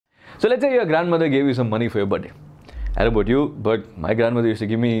So let's say your grandmother gave you some money for your birthday. I don't know about you, but my grandmother used to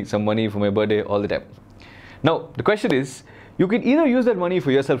give me some money for my birthday all the time. Now, the question is, you can either use that money for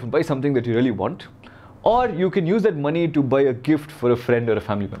yourself and buy something that you really want, or you can use that money to buy a gift for a friend or a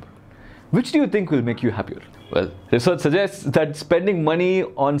family member. Which do you think will make you happier? Well, research suggests that spending money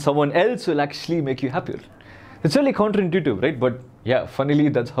on someone else will actually make you happier. It's really counterintuitive, right? But yeah, funnily,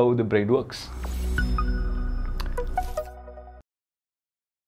 that's how the brain works.